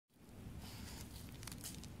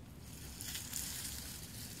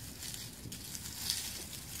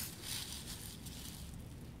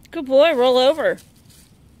Good boy, roll over.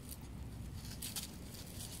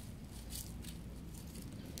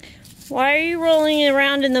 Why are you rolling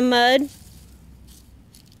around in the mud?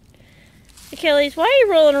 Achilles, why are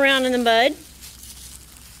you rolling around in the mud?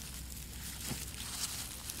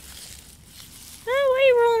 Oh, why are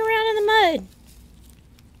you rolling around in the mud?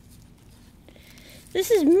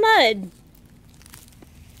 This is mud.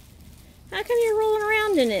 How come you're rolling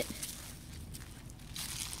around in it?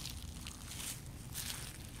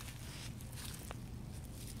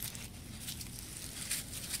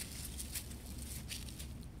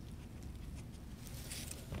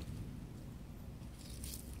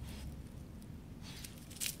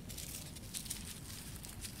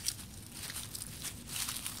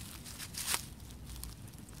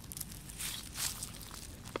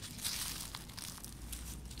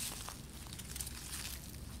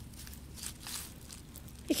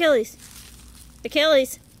 Achilles.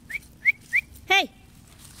 Achilles. Hey!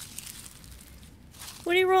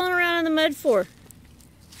 What are you rolling around in the mud for?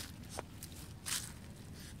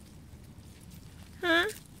 Huh?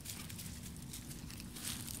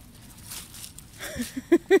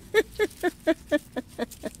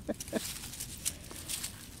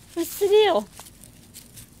 What's the deal?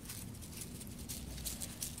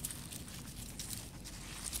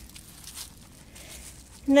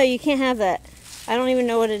 No, you can't have that. I don't even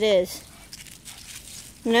know what it is.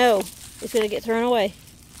 No, it's going to get thrown away.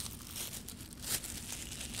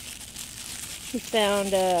 We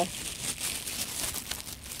found a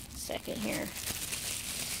second here.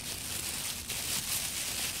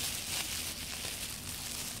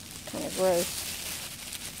 Kind of gross.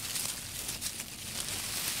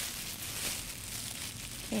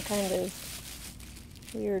 And kind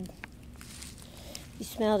of weird. If you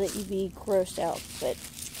smelled it, you'd be grossed out, but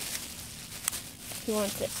he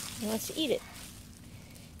wants it. He wants to eat it.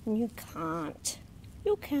 And you can't.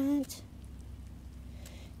 You can't.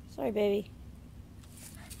 Sorry, baby.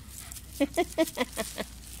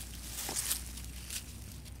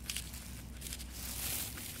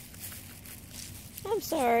 I'm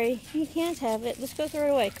sorry. You can't have it. Let's go throw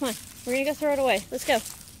it away. Come on. We're going to go throw it away. Let's go.